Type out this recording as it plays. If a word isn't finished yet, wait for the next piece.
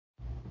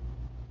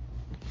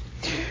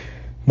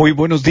Muy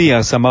buenos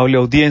días, amable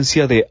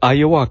audiencia de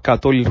Iowa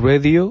Catholic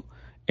Radio,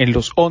 en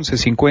los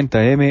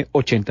 1150M,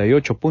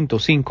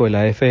 88.5 de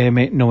la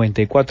FM,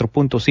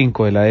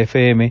 94.5 de la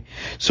FM.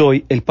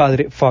 Soy el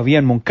Padre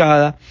Fabián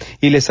Moncada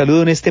y les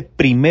saludo en este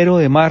 1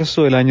 de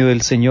marzo del año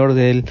del Señor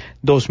del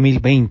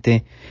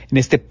 2020, en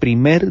este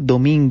primer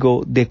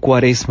domingo de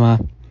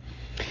Cuaresma.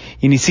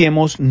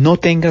 Iniciemos No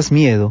tengas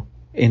miedo,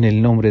 en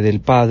el nombre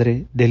del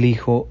Padre, del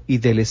Hijo y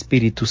del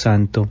Espíritu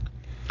Santo.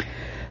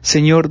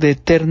 Señor de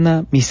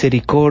eterna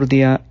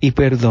misericordia y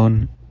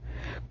perdón,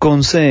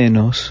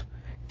 concédenos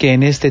que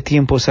en este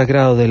tiempo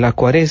sagrado de la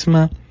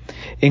Cuaresma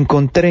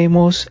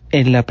encontremos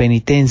en la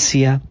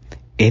penitencia,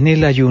 en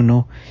el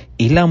ayuno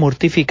y la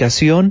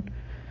mortificación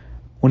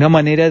una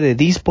manera de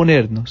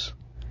disponernos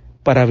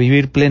para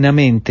vivir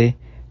plenamente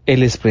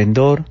el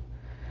esplendor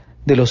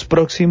de los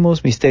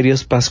próximos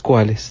misterios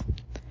pascuales.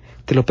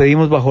 Te lo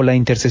pedimos bajo la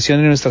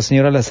intercesión de Nuestra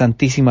Señora la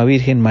Santísima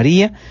Virgen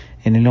María,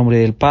 en el nombre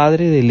del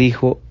Padre, del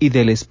Hijo y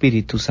del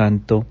Espíritu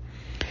Santo.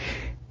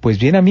 Pues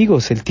bien,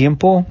 amigos, el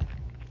tiempo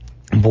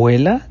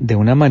vuela de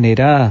una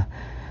manera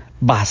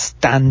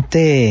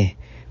bastante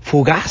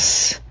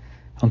fugaz,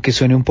 aunque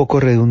suene un poco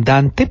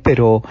redundante,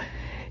 pero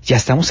ya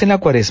estamos en la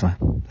Cuaresma.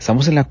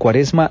 Estamos en la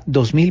Cuaresma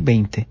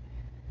 2020.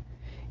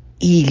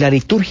 Y la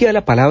liturgia de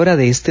la palabra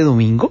de este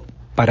domingo,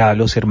 para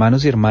los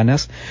hermanos y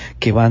hermanas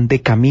que van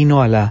de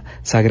camino a la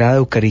Sagrada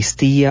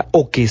Eucaristía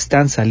o que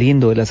están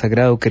saliendo de la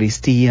Sagrada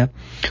Eucaristía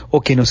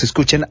o que nos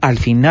escuchan al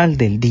final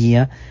del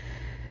día,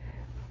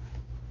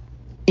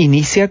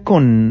 inicia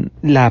con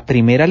la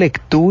primera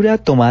lectura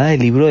tomada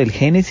del libro del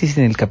Génesis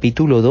en el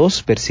capítulo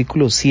 2,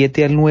 versículos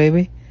 7 al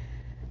 9,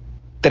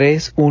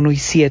 3, 1 y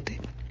 7.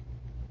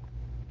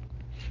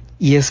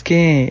 Y es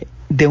que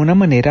de una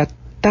manera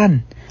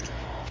tan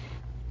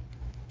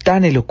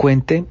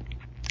elocuente,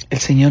 el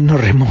Señor nos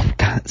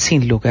remonta,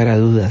 sin lugar a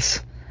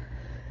dudas,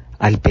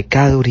 al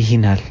pecado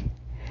original.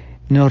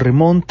 Nos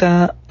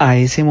remonta a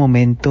ese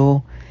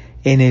momento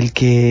en el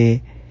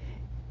que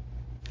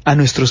a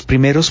nuestros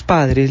primeros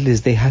padres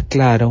les deja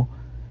claro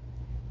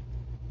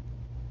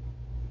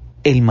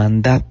el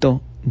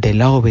mandato de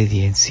la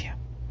obediencia,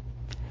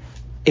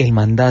 el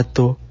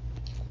mandato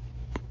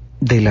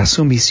de la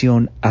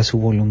sumisión a su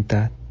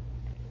voluntad.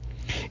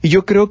 Y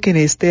yo creo que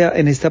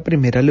en esta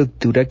primera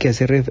lectura que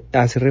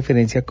hace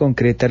referencia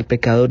concreta al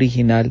pecado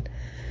original,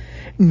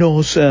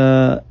 nos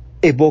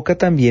evoca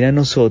también a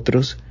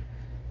nosotros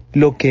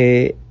lo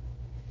que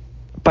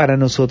para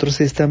nosotros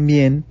es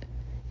también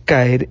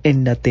caer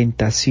en la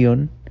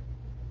tentación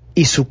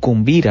y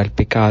sucumbir al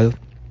pecado.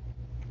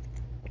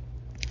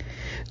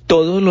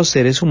 Todos los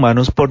seres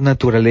humanos por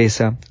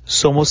naturaleza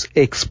somos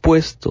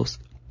expuestos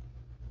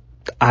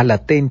a la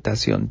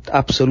tentación,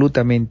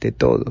 absolutamente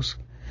todos.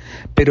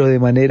 Pero de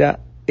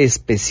manera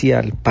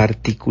especial,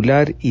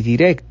 particular y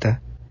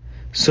directa,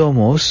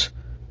 somos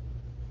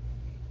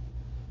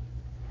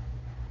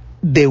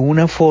de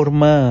una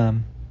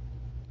forma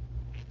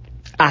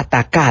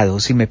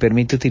atacados, si me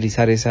permite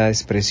utilizar esa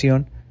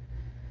expresión,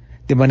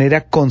 de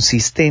manera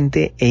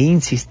consistente e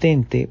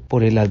insistente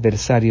por el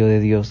adversario de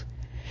Dios,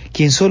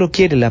 quien solo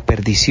quiere la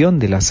perdición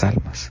de las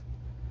almas.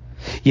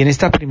 Y en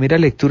esta primera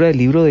lectura del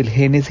libro del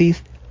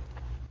Génesis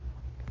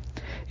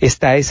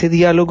está ese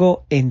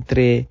diálogo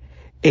entre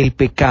el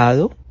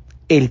pecado,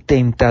 el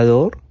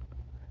tentador,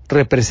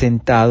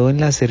 representado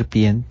en la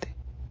serpiente,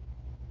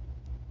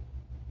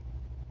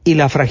 y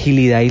la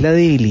fragilidad y la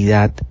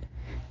debilidad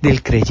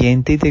del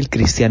creyente y del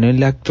cristiano en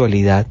la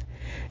actualidad,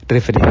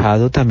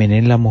 reflejado también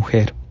en la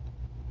mujer.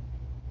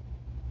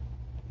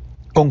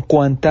 Con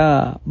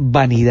cuánta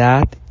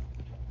vanidad,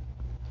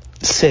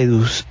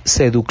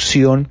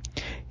 seducción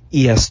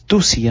y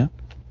astucia,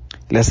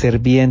 la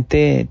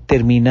serpiente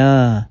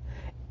termina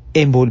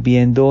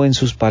envolviendo en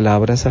sus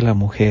palabras a la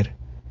mujer.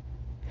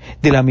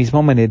 De la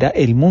misma manera,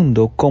 el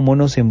mundo, cómo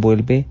nos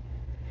envuelve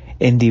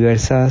en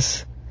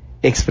diversas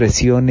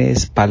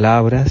expresiones,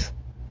 palabras,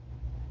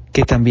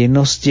 que también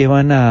nos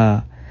llevan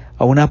a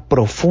una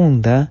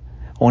profunda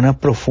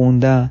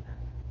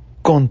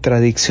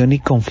contradicción y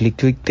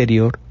conflicto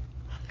interior.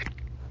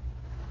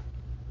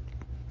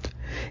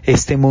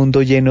 Este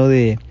mundo lleno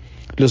de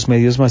los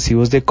medios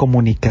masivos de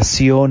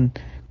comunicación,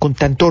 con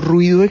tanto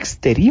ruido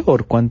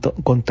exterior, con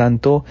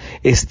tanto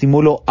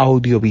estímulo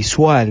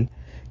audiovisual,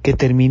 que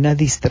termina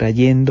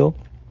distrayendo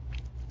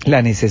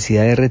la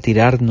necesidad de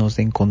retirarnos,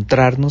 de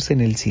encontrarnos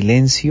en el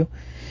silencio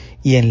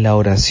y en la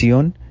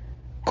oración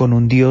con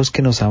un Dios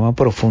que nos ama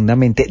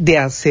profundamente, de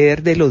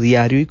hacer de lo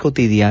diario y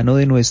cotidiano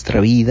de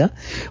nuestra vida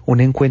un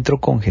encuentro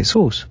con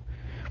Jesús.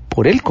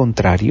 Por el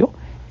contrario,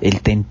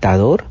 el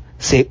tentador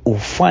se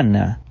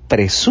ufana,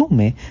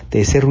 presume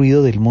de ese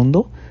ruido del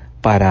mundo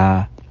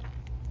para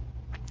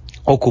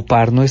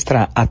ocupar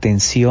nuestra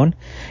atención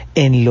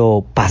en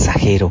lo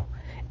pasajero,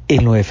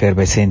 en lo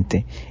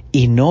efervescente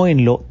y no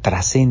en lo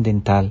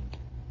trascendental.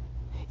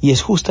 Y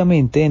es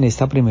justamente en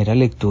esta primera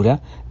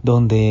lectura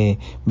donde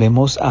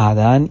vemos a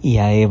Adán y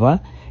a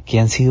Eva que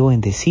han sido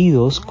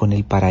bendecidos con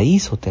el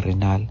paraíso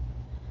terrenal.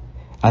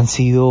 Han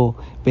sido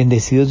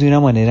bendecidos de una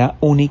manera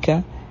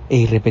única e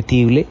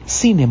irrepetible.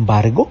 Sin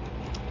embargo,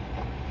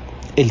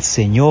 el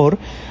Señor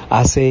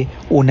hace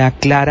una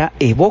clara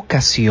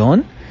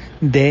evocación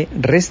de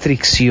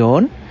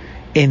restricción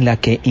en la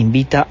que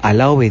invita a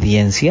la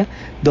obediencia,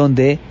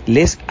 donde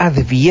les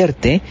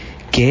advierte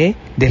que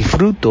del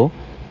fruto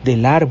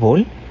del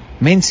árbol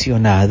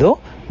mencionado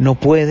no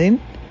pueden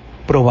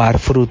probar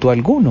fruto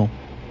alguno.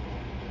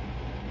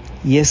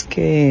 Y es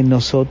que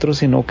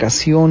nosotros en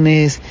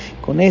ocasiones,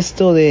 con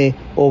esto de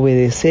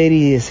obedecer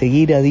y de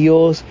seguir a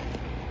Dios,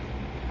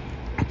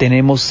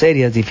 tenemos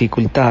serias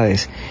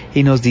dificultades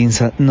y nos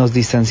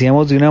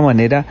distanciamos de una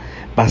manera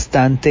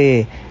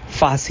bastante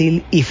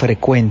fácil y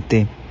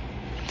frecuente.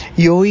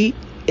 Y hoy,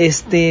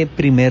 este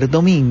primer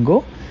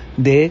domingo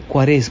de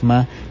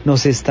Cuaresma,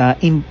 nos está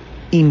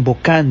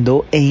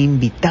invocando e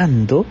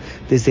invitando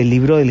desde el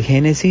libro del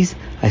Génesis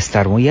a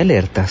estar muy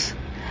alertas.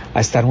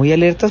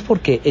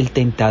 Porque el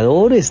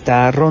tentador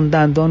está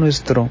rondando a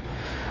nuestro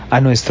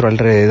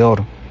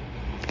alrededor.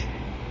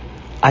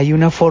 Hay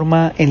una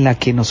forma en la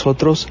que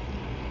nosotros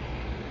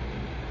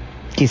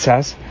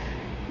quizás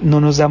no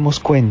nos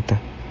damos cuenta.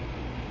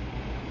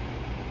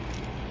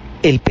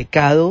 El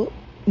pecado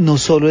no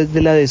solo es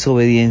de la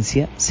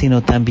desobediencia,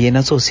 sino también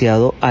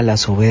asociado a la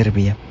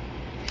soberbia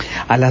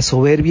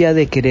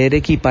de querer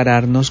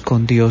equipararnos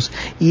con Dios,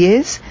 y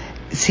es,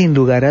 sin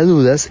lugar a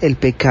dudas, el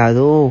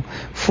pecado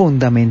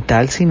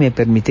fundamental, si me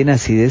permiten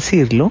así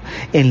decirlo,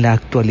 en la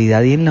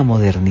actualidad y en la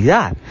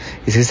modernidad.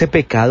 Es ese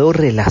pecado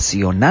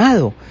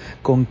relacionado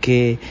con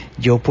que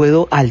yo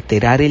puedo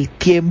alterar el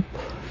tiempo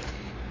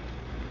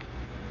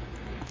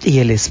y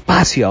el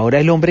espacio. Ahora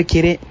el hombre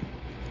quiere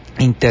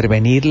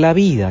intervenir la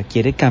vida,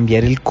 quiere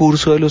cambiar el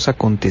curso de los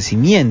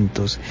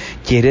acontecimientos,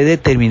 quiere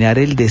determinar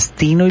el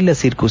destino y las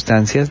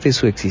circunstancias de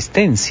su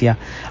existencia,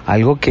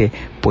 algo que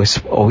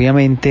pues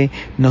obviamente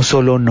no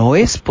solo no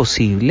es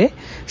posible,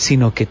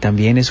 sino que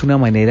también es una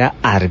manera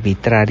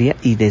arbitraria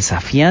y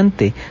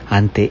desafiante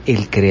ante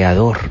el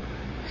Creador.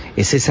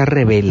 Es esa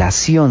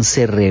revelación,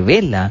 se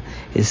revela,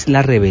 es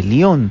la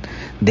rebelión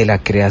de la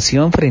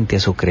creación frente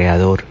a su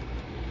Creador.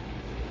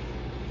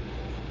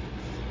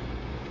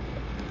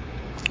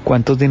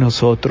 ¿Cuántos de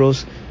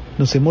nosotros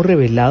nos hemos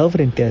rebelado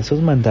frente a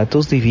esos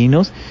mandatos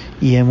divinos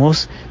y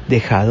hemos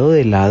dejado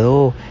de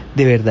lado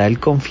de verdad el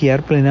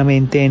confiar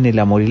plenamente en el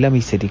amor y la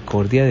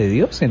misericordia de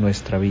Dios en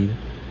nuestra vida?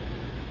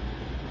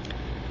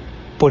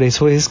 Por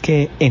eso es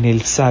que en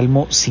el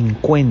Salmo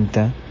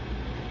 50,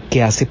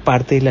 que hace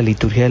parte de la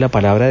liturgia de la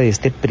palabra de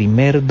este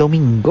primer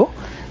domingo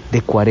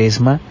de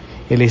Cuaresma,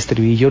 el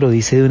estribillo lo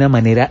dice de una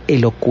manera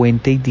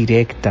elocuente y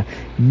directa: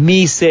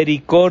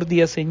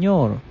 misericordia,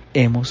 Señor,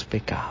 hemos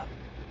pecado.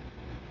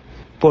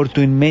 Por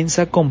tu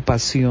inmensa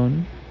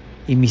compasión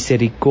y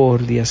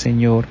misericordia,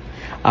 Señor,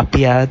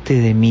 apiádate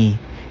de mí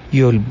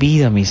y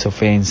olvida mis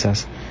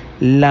ofensas.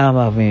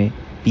 Lávame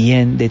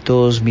bien de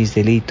todos mis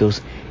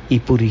delitos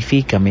y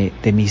purifícame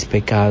de mis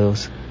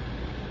pecados.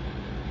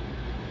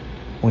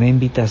 Una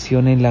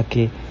invitación en la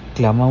que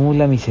clamamos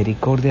la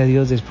misericordia a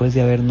Dios después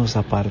de habernos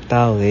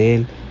apartado de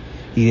Él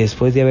y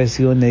después de haber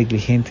sido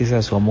negligentes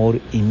a su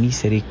amor y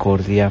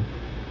misericordia.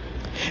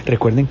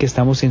 Recuerden que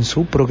estamos en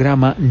su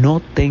programa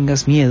No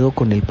Tengas Miedo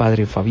con el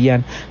Padre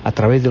Fabián a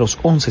través de los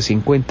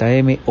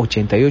 1150M,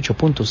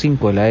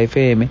 88.5 de la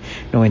FM,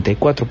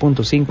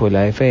 94.5 de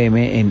la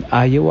FM en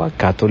Iowa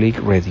Catholic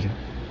Radio.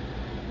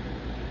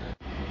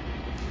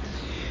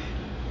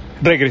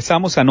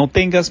 Regresamos a No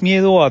Tengas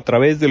Miedo a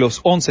través de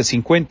los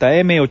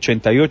 1150M,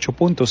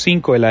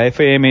 88.5 de la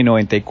FM,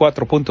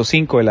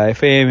 94.5 de la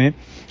FM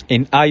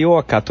en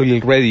Iowa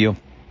Catholic Radio.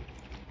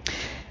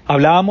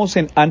 Hablábamos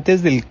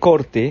antes del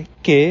corte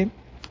que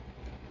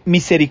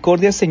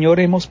misericordia, Señor,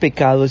 hemos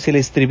pecado es el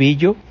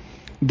estribillo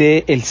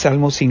del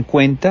Salmo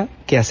 50,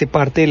 que hace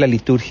parte de la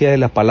liturgia de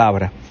la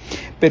palabra.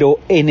 Pero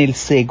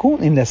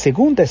en la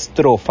segunda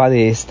estrofa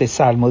de este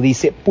salmo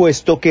dice: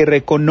 puesto que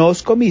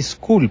reconozco mis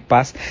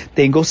culpas,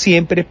 tengo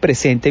siempre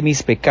presente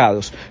mis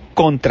pecados.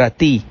 Contra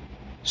ti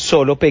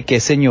solo pequé,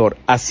 Señor,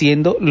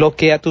 haciendo lo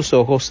que a tus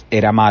ojos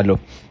era malo.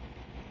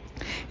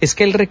 Es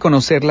que el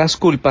reconocer las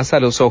culpas a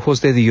los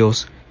ojos de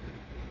Dios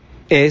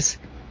es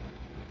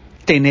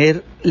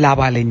tener la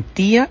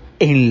valentía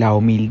en la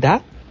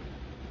humildad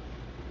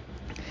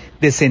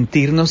de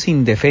sentirnos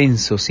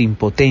indefensos,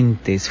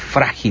 impotentes,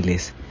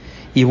 frágiles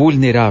y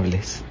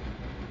vulnerables.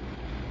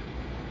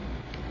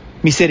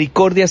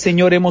 Misericordia,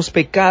 Señor, hemos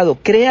pecado.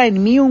 Crea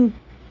en mí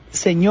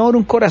Señor,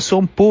 un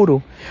corazón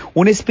puro,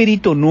 un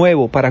espíritu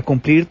nuevo para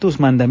cumplir tus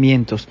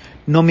mandamientos.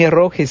 No me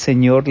arrojes,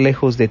 Señor,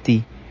 lejos de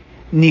ti,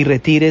 ni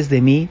retires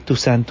de mí tu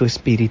Santo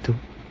Espíritu.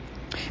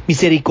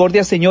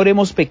 Misericordia, Señor,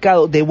 hemos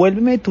pecado.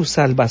 Devuélveme tu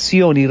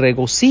salvación y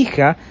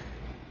regocija.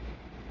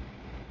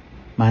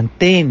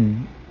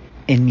 Mantén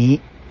en mí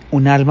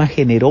un alma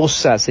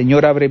generosa.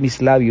 Señor, abre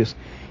mis labios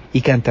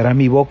y cantará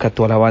mi boca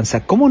tu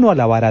alabanza. ¿Cómo no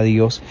alabar a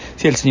Dios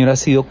si el Señor ha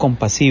sido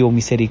compasivo,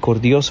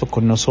 misericordioso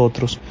con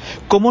nosotros?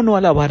 ¿Cómo no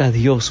alabar a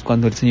Dios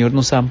cuando el Señor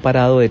nos ha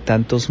amparado de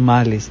tantos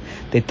males,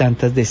 de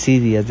tantas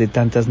desidias, de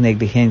tantas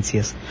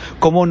negligencias?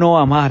 ¿Cómo no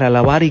amar,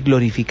 alabar y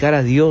glorificar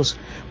a Dios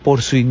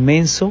por su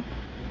inmenso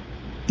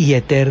y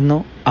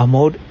eterno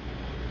amor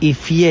y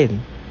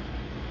fiel,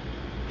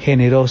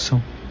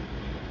 generoso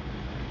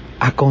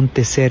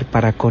acontecer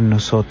para con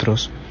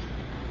nosotros.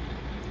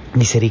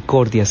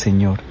 Misericordia,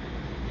 Señor.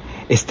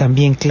 Es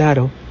también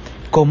claro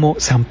cómo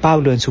San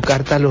Pablo en su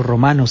carta a los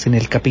Romanos, en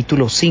el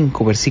capítulo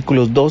 5,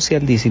 versículos 12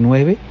 al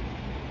 19,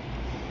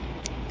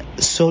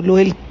 solo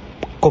el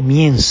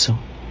comienzo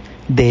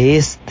de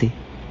este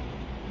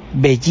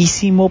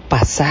bellísimo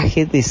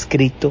pasaje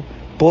descrito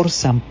por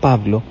San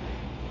Pablo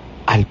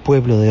al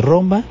pueblo de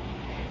Roma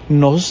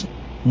nos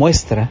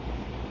muestra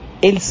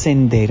el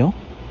sendero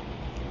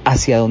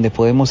hacia donde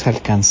podemos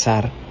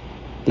alcanzar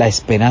la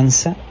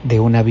esperanza de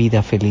una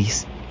vida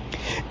feliz.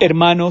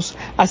 Hermanos,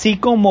 así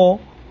como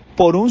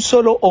por un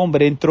solo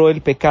hombre entró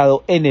el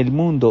pecado en el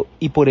mundo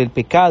y por el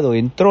pecado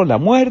entró la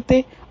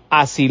muerte,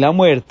 así la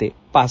muerte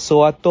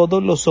pasó a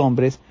todos los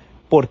hombres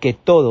porque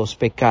todos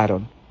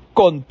pecaron.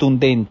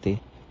 Contundente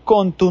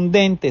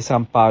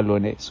San Pablo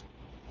en eso.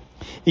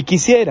 Y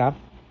quisiera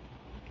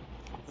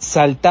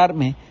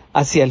saltarme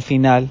hacia el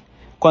final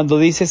cuando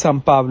dice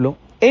San Pablo,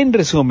 en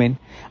resumen,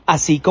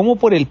 así como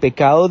por el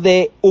pecado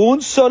de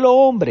un solo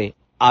hombre,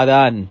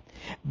 Adán,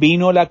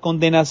 vino la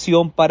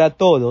condenación para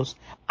todos,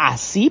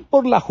 así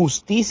por la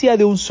justicia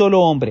de un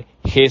solo hombre,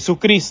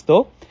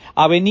 Jesucristo,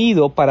 ha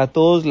venido para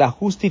todos la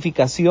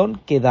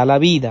justificación que da la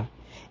vida.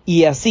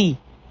 Y así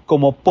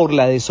como por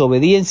la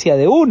desobediencia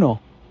de uno,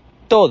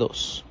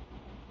 todos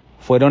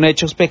fueron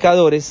hechos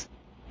pecadores,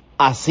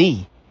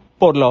 así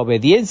por la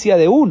obediencia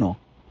de uno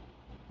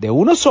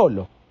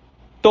solo,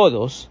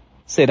 todos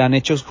serán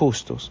hechos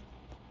justos.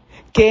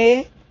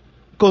 Qué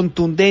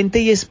contundente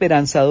y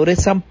esperanzador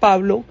es San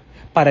Pablo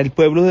para el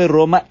pueblo de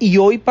Roma y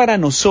hoy para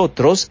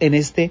nosotros en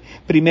este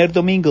primer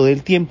domingo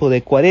del tiempo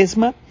de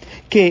Cuaresma,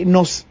 que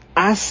nos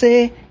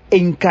hace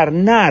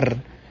encarnar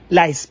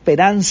la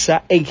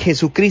esperanza en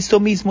Jesucristo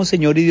mismo,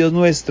 Señor y Dios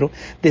nuestro,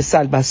 de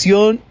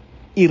salvación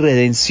y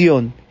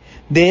redención,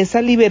 de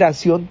esa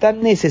liberación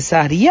tan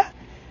necesaria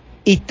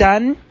y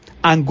tan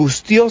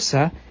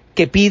angustiosa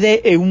que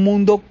pide en un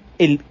mundo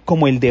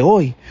como el de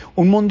hoy,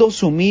 un mundo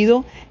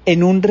sumido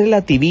en un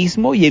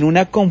relativismo y en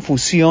una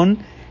confusión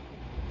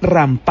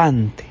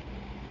rampante.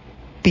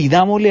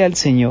 Pidámosle al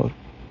Señor,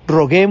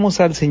 roguemos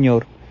al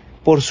Señor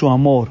por su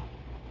amor,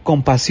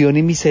 compasión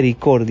y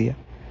misericordia,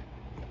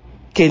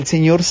 que el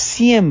Señor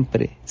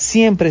siempre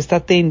está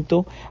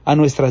atento a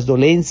nuestras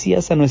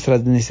dolencias, a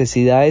nuestras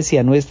necesidades y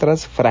a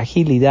nuestras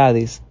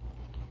fragilidades.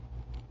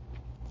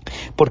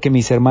 Porque,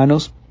 mis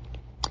hermanos,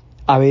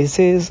 a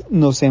veces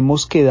nos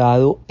hemos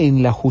quedado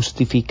en la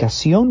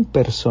justificación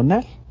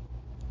personal.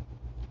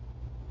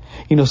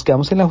 Y nos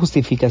quedamos en la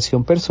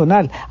justificación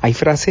personal. Hay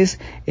frases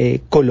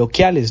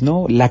coloquiales,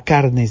 ¿no? La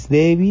carne es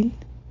débil,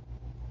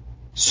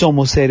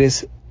 somos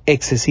seres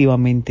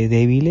excesivamente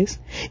débiles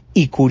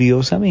y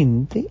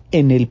curiosamente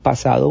en el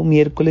pasado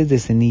miércoles de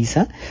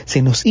ceniza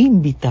se nos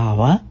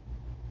invitaba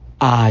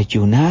a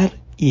ayunar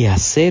y a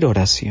hacer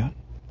oración.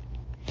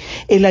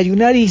 El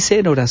ayunar y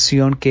hacer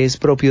oración, que es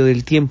propio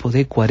del tiempo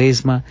de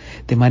Cuaresma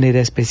de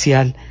manera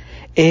especial,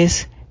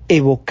 es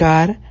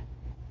evocar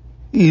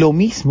lo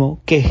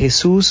mismo que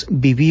Jesús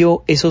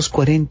vivió esos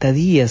 40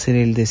 días en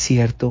el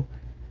desierto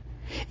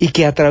y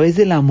que a través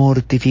de la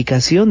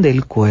mortificación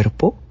del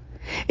cuerpo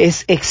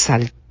es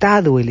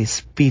exaltado el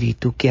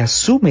espíritu que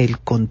asume el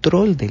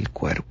control del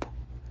cuerpo.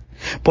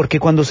 Porque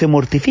cuando se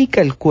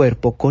mortifica el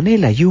cuerpo con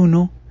el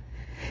ayuno,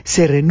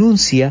 se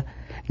renuncia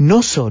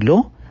no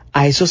solo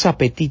a esos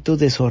apetitos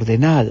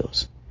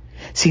desordenados,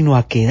 sino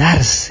a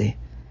quedarse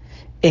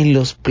en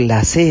los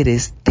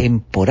placeres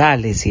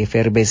temporales y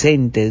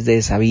efervescentes de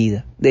esta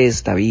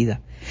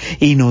vida,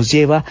 y nos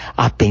lleva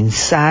a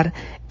pensar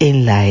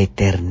en la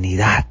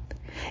eternidad,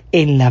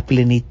 en la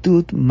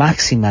plenitud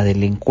máxima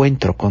del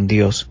encuentro con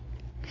Dios.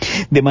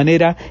 De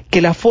manera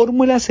que la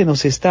fórmula se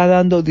nos está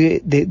dando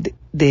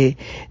de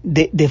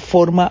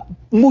forma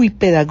muy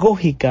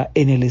pedagógica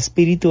en el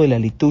espíritu de la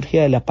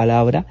liturgia de la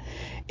palabra,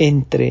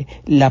 entre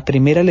la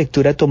primera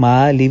lectura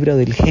tomada del libro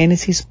del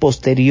Génesis,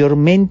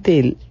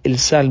 posteriormente el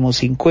Salmo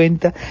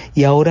 50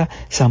 y ahora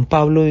San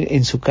Pablo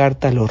en su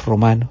carta a los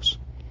Romanos.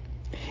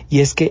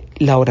 Y es que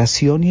la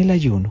oración y el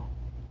ayuno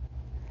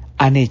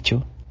han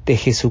hecho de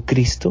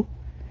Jesucristo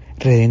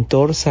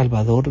Redentor,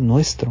 Salvador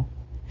nuestro.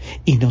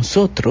 Y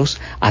nosotros,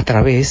 a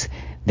través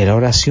de la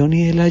oración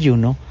y del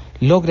ayuno,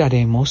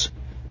 lograremos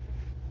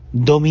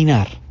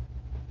dominar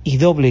y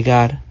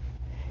doblegar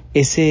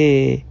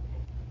ese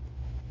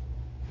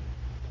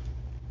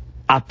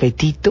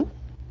apetito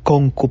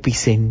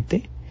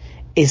concupiscente,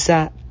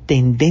 esa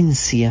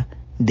tendencia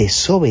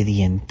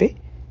desobediente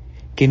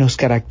que nos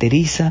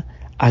caracteriza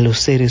a los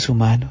seres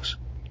humanos.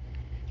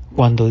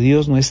 Cuando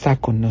Dios no está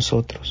con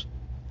nosotros,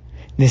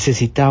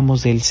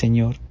 necesitamos del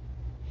Señor.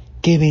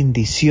 Qué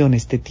bendición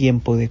este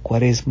tiempo de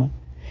Cuaresma,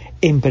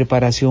 en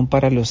preparación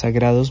para los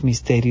sagrados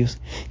misterios,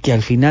 que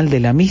al final de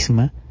la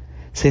misma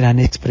serán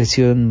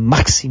expresión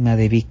máxima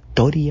de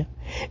victoria,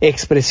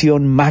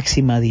 expresión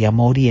máxima de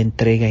amor y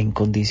entrega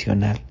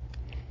incondicional.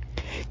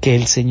 Que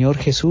el Señor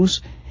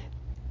Jesús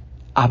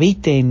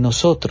habite en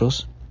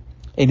nosotros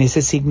en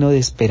ese signo de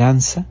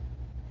esperanza,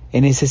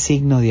 en ese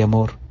signo de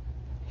amor.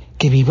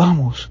 Que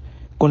vivamos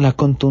con la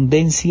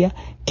contundencia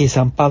que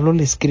San Pablo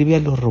le escribe a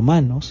los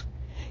romanos,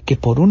 que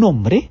por un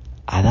hombre,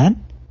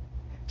 Adán,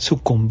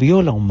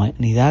 sucumbió la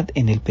humanidad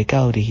en el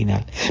pecado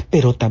original,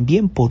 pero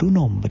también por un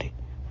hombre,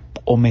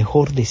 o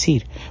mejor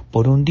decir,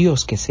 por un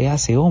Dios que se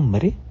hace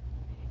hombre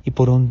y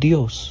por un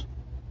Dios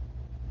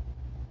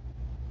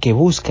que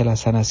busca la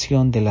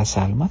sanación de las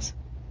almas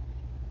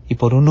y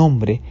por un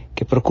hombre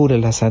que procura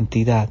la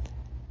santidad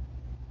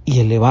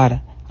y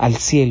elevar al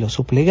cielo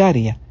su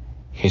plegaria,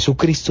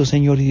 Jesucristo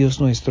Señor y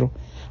Dios nuestro,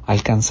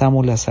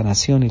 alcanzamos la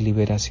sanación y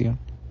liberación.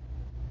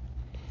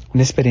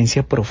 Una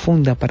experiencia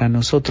profunda para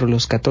nosotros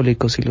los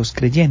católicos y los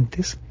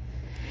creyentes,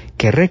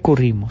 que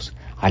recurrimos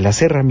a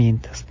las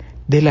herramientas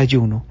del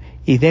ayuno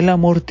y de la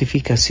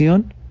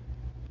mortificación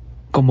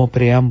como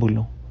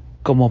preámbulo,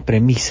 como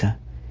premisa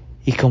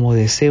y como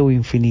deseo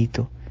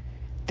infinito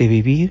de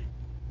vivir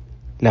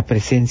la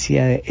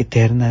presencia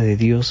eterna de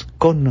Dios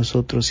con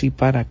nosotros y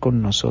para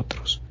con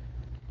nosotros.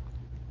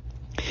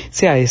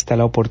 Sea esta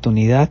la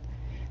oportunidad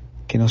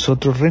que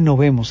nosotros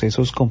renovemos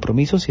esos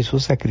compromisos y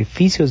esos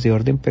sacrificios de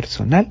orden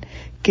personal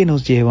que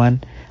nos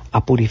llevan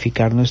a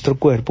purificar nuestro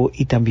cuerpo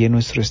y también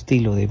nuestro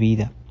estilo de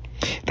vida.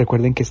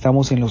 Recuerden que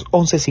estamos en los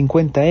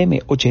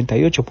 1150M,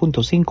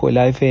 88.5 de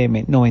la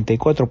FM,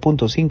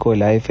 94.5 de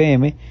la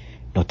FM.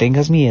 No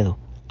tengas miedo,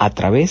 a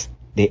través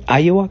de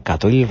Iowa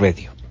Catholic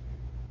Radio.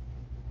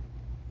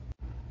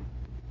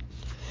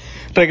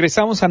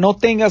 Regresamos a No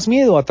Tengas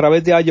Miedo a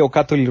través de Iowa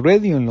Catholic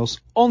Radio en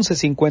los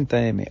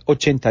 1150M,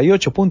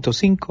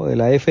 88.5 de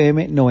la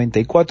FM,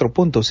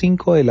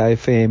 94.5 de la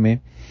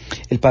FM.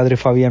 El Padre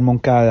Fabián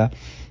Moncada.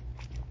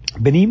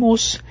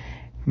 Venimos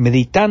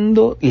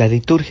meditando la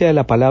liturgia de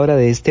la palabra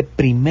de este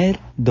primer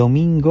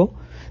domingo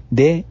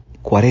de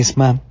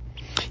Cuaresma.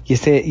 Y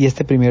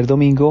este primer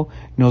domingo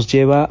nos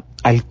lleva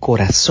al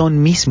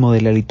corazón mismo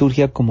de la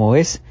liturgia, como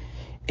es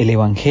el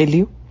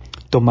Evangelio,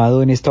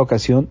 tomado en esta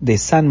ocasión de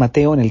San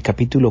Mateo en el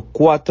capítulo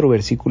 4,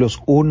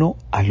 versículos 1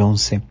 al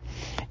 11.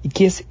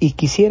 Y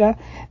quisiera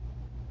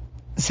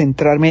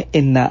centrarme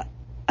en la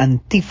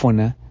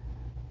antífona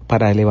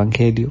para el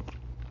Evangelio.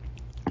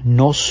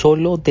 No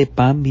solo de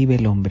pan vive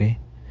el hombre,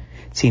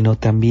 sino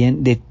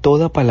también de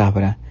toda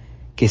palabra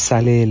que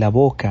sale de la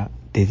boca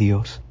de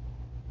Dios.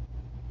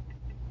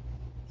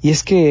 Y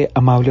es que,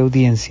 amable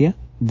audiencia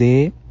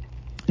de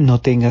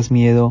No Tengas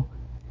Miedo,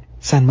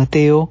 San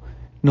Mateo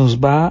nos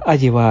va a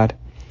llevar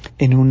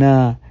en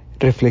una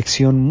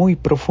reflexión muy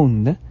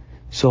profunda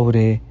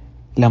sobre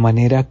la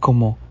manera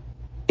como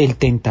el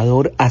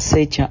tentador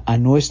acecha a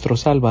nuestro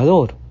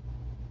Salvador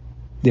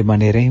de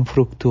manera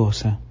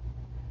infructuosa,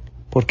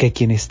 porque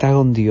quien está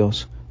con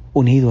Dios,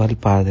 unido al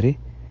Padre,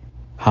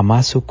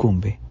 jamás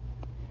sucumbe.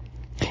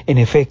 En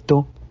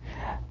efecto,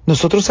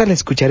 nosotros al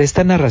escuchar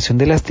esta narración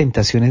de las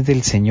tentaciones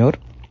del Señor,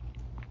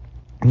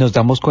 nos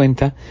damos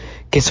cuenta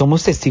que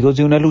somos testigos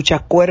de una lucha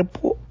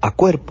cuerpo a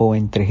cuerpo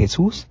entre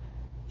Jesús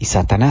y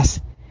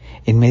Satanás,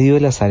 en medio de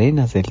las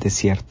arenas del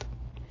desierto.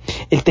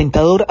 El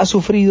tentador ha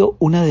sufrido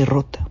una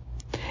derrota,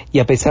 y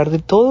a pesar de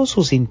todos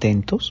sus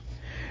intentos,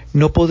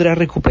 no podrá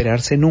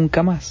recuperarse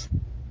nunca más.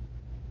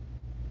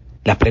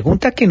 La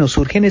pregunta que nos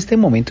surge en este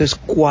momento es: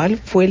 ¿cuál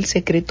fue el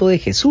secreto de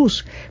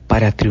Jesús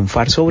para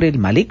triunfar sobre el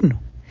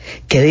maligno?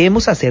 ¿Qué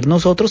debemos hacer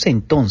nosotros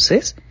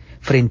entonces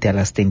frente a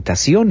las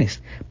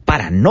tentaciones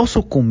para no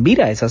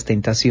sucumbir a esas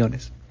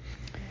tentaciones?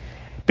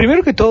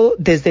 Primero que todo,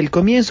 desde el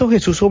comienzo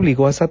Jesús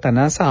obligó a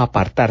Satanás a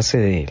apartarse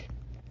de él.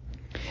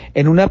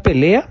 En una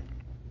pelea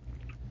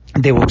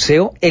de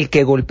boxeo, el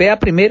que golpea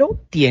primero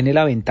tiene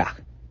la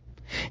ventaja.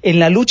 En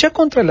la lucha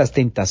contra las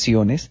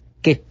tentaciones,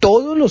 que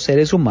todos los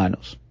seres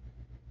humanos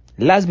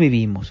las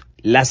vivimos,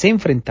 las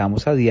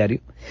enfrentamos a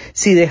diario,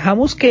 si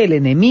dejamos que el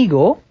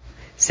enemigo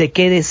se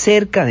quede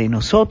cerca de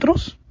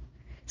nosotros,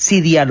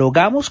 si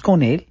dialogamos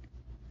con él,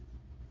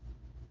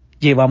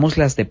 llevamos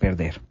las de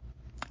perder.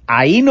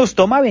 Ahí nos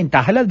toma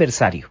ventaja el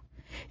adversario.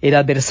 El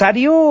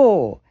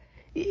adversario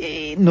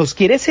nos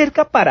quiere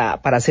cerca para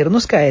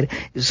hacernos caer.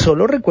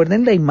 Solo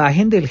recuerden la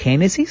imagen del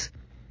Génesis,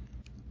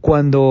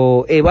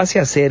 cuando Eva se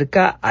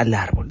acerca al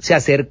árbol. Se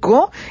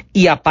acercó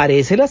y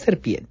aparece la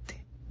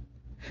serpiente.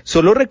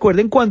 Solo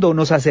recuerden cuando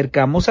nos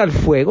acercamos al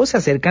fuego, se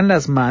acercan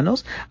las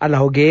manos a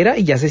la hoguera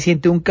y ya se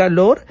siente un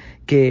calor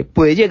que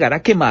puede llegar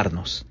a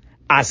quemarnos.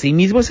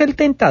 Asimismo es el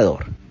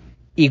tentador.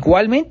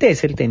 Igualmente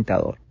es el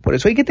tentador. Por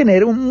eso hay que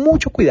tener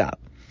mucho cuidado.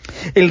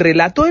 El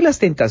relato de las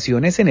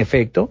tentaciones, en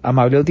efecto,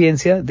 amable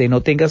audiencia de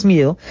No Tengas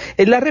Miedo,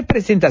 es la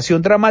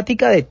representación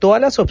dramática de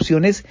todas las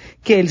opciones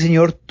que el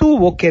Señor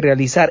tuvo que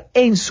realizar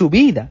en su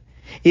vida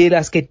y de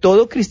las que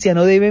todo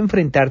cristiano debe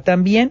enfrentar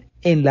también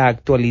en la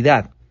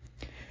actualidad.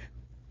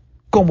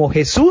 Como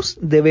Jesús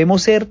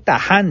debemos ser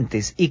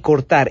tajantes y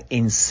cortar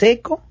en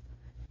seco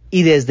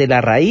y desde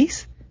la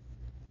raíz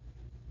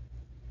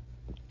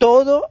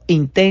todo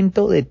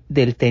intento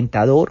del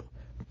tentador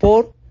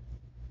por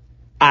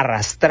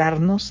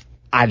arrastrarnos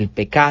al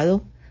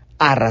pecado,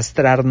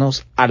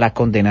 arrastrarnos a la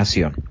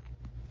condenación.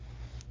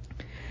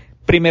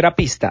 Primera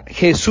pista,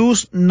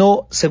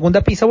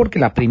 segunda pista porque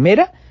la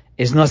primera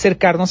es no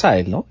acercarnos a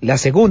Él, ¿no? La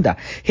segunda,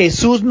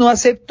 Jesús no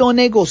aceptó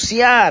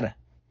negociar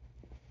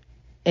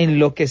en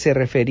lo que se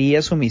refería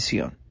a su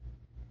misión.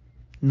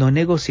 No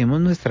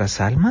negociemos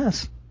nuestras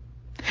almas,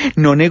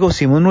 no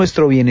negociemos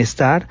nuestro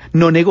bienestar,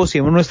 no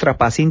negociemos nuestra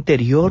paz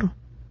interior.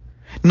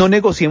 No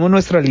negociemos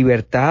nuestra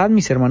libertad,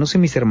 mis hermanos y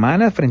mis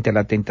hermanas, frente a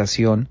la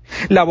tentación.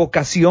 La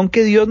vocación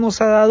que Dios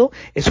nos ha dado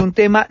es un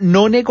tema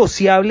no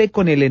negociable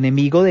con el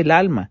enemigo del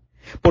alma,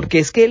 porque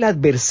es que el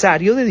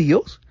adversario de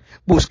Dios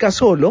busca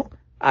solo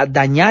a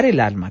dañar el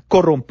alma,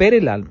 corromper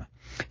el alma.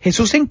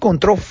 Jesús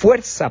encontró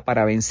fuerza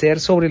para vencer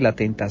sobre la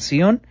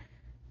tentación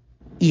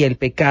y el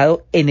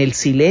pecado en el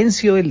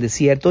silencio del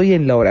desierto y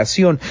en la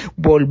oración.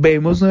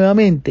 Volvemos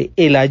nuevamente,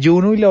 el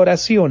ayuno y la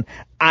oración,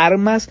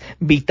 armas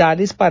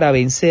vitales para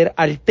vencer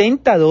al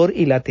tentador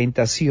y la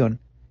tentación.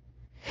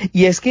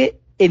 Y es que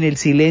en el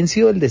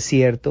silencio del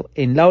desierto,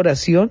 en la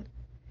oración,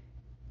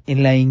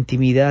 en la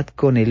intimidad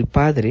con el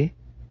Padre,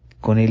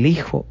 con el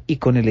Hijo y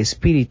con el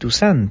Espíritu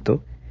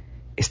Santo,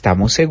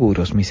 estamos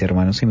seguros, mis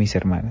hermanos y mis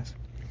hermanas.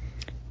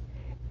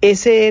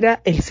 Ese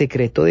era el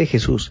secreto de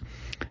Jesús.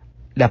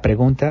 La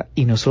pregunta,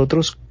 ¿y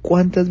nosotros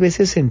cuántas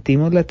veces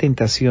sentimos la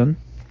tentación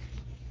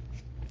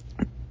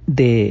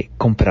de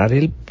comprar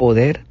el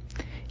poder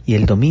y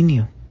el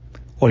dominio,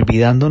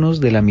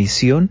 olvidándonos de la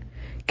misión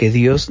que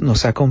Dios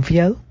nos ha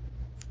confiado?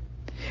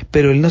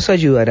 Pero Él nos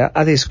ayudará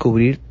a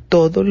descubrir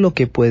todo lo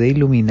que puede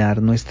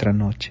iluminar nuestra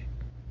noche.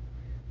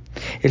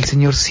 El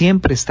Señor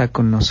siempre está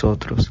con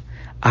nosotros,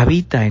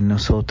 habita en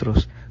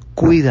nosotros,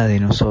 cuida de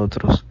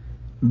nosotros,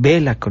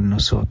 vela con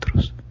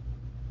nosotros.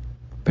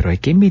 Pero hay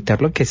que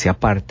invitarlo a que se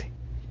aparte.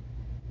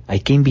 Hay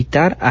que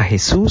invitar a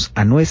Jesús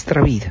a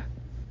nuestra vida.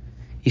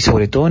 Y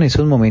sobre todo en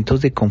esos momentos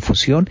de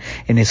confusión,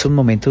 en esos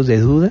momentos de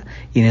duda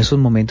y en esos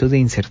momentos de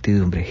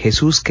incertidumbre.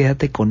 Jesús,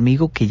 quédate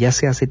conmigo que ya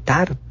se hace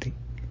tarde.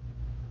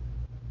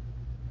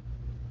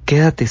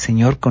 Quédate,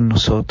 Señor, con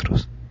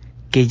nosotros,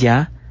 que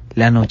ya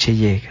la noche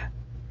llega.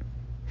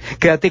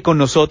 Quédate con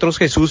nosotros,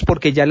 Jesús,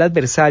 porque ya el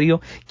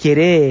adversario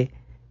quiere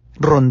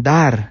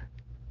rondar,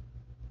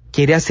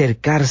 quiere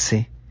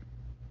acercarse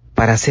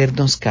para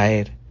hacernos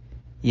caer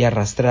y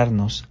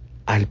arrastrarnos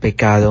al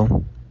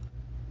pecado.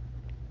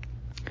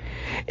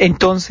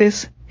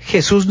 Entonces,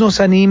 Jesús nos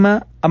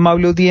anima,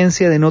 amable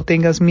audiencia, de no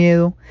tengas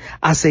miedo,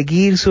 a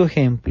seguir su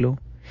ejemplo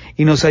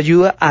y nos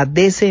ayuda a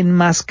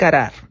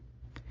desenmascarar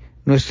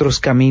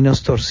nuestros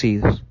caminos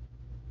torcidos.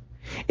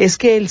 Es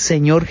que el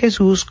Señor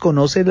Jesús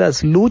conoce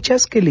las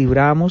luchas que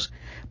libramos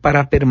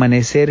para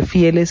permanecer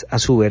fieles a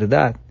su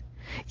verdad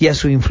y a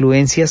su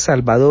influencia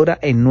salvadora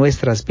en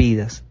nuestras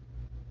vidas.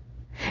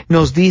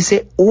 Nos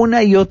dice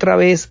una y otra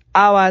vez,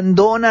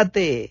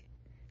 abandónate,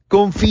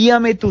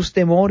 confíame tus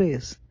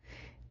temores.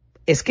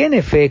 Es que en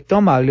efecto,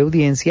 amable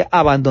audiencia,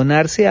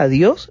 abandonarse a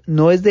Dios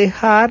no es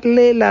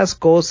dejarle las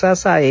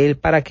cosas a Él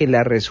para que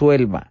las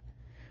resuelva,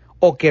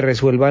 o que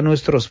resuelva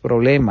nuestros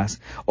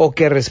problemas, o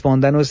que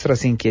responda a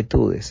nuestras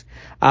inquietudes.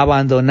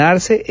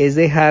 Abandonarse es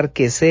dejar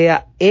que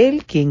sea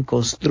Él quien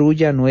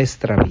construya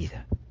nuestra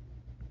vida.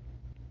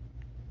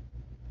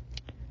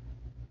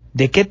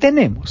 ¿De qué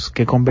tenemos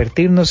que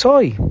convertirnos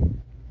hoy?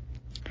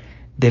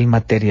 Del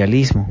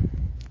materialismo,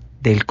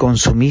 del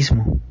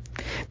consumismo,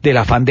 del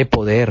afán de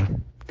poder,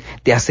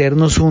 de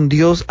hacernos un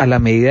Dios a la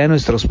medida de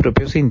nuestros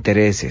propios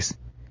intereses,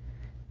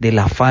 del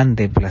afán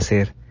de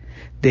placer,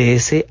 de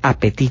ese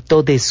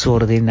apetito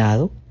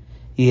desordenado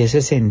y de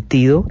ese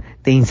sentido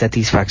de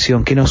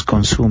insatisfacción que nos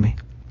consume.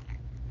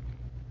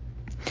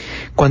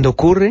 Cuando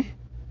ocurre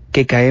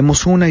que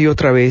caemos una y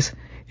otra vez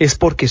es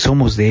porque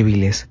somos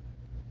débiles.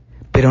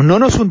 Pero no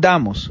nos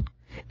hundamos.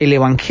 El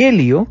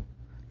Evangelio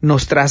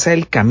nos traza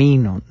el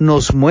camino,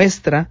 nos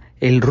muestra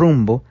el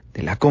rumbo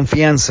de la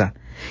confianza.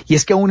 Y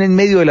es que aún en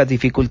medio de las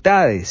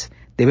dificultades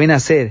debe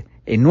nacer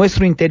en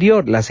nuestro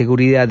interior la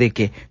seguridad de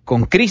que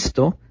con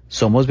Cristo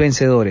somos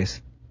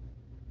vencedores.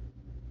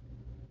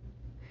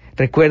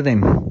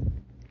 Recuerden,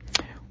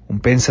 un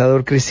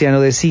pensador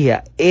cristiano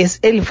decía, es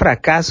el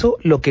fracaso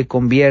lo que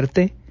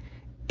convierte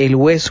el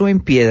hueso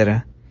en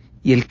piedra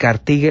y el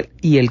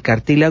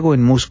cartílago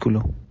en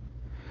músculo,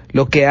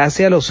 lo que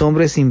hace a los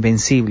hombres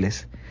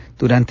invencibles.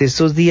 Durante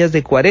estos días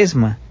de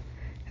Cuaresma,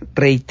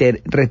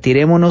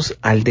 retirémonos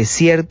al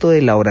desierto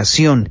de la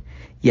oración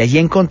y allí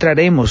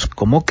encontraremos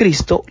como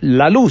Cristo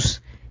la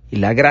luz y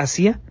la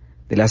gracia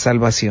de la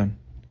salvación.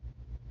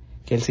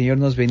 Que el Señor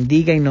nos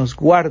bendiga y nos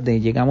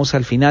guarde. Llegamos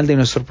al final de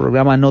nuestro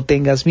programa No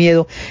Tengas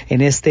Miedo en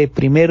este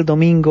primer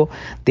domingo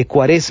de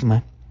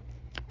Cuaresma.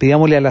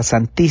 Pidámosle a la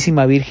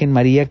Santísima Virgen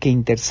María que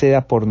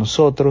interceda por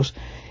nosotros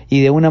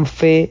y de una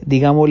fe,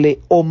 digámosle,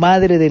 oh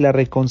Madre de la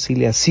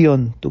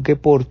Reconciliación, tú que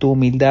por tu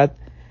humildad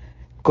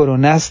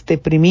coronaste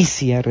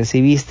primicia,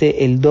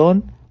 recibiste el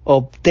don,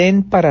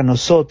 obtén para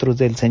nosotros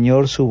del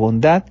Señor su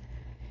bondad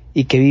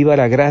y que viva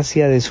la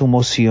gracia de su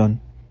moción.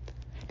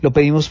 Lo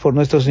pedimos por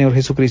nuestro Señor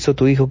Jesucristo,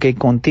 tu Hijo, que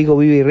contigo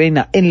vive y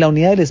reina en la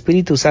unidad del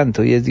Espíritu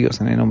Santo y es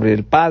Dios, en el nombre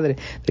del Padre,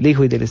 del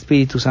Hijo y del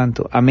Espíritu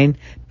Santo. Amén.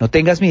 No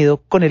tengas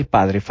miedo, con el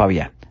Padre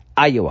Fabián.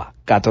 Iowa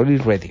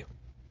Catholic Radio.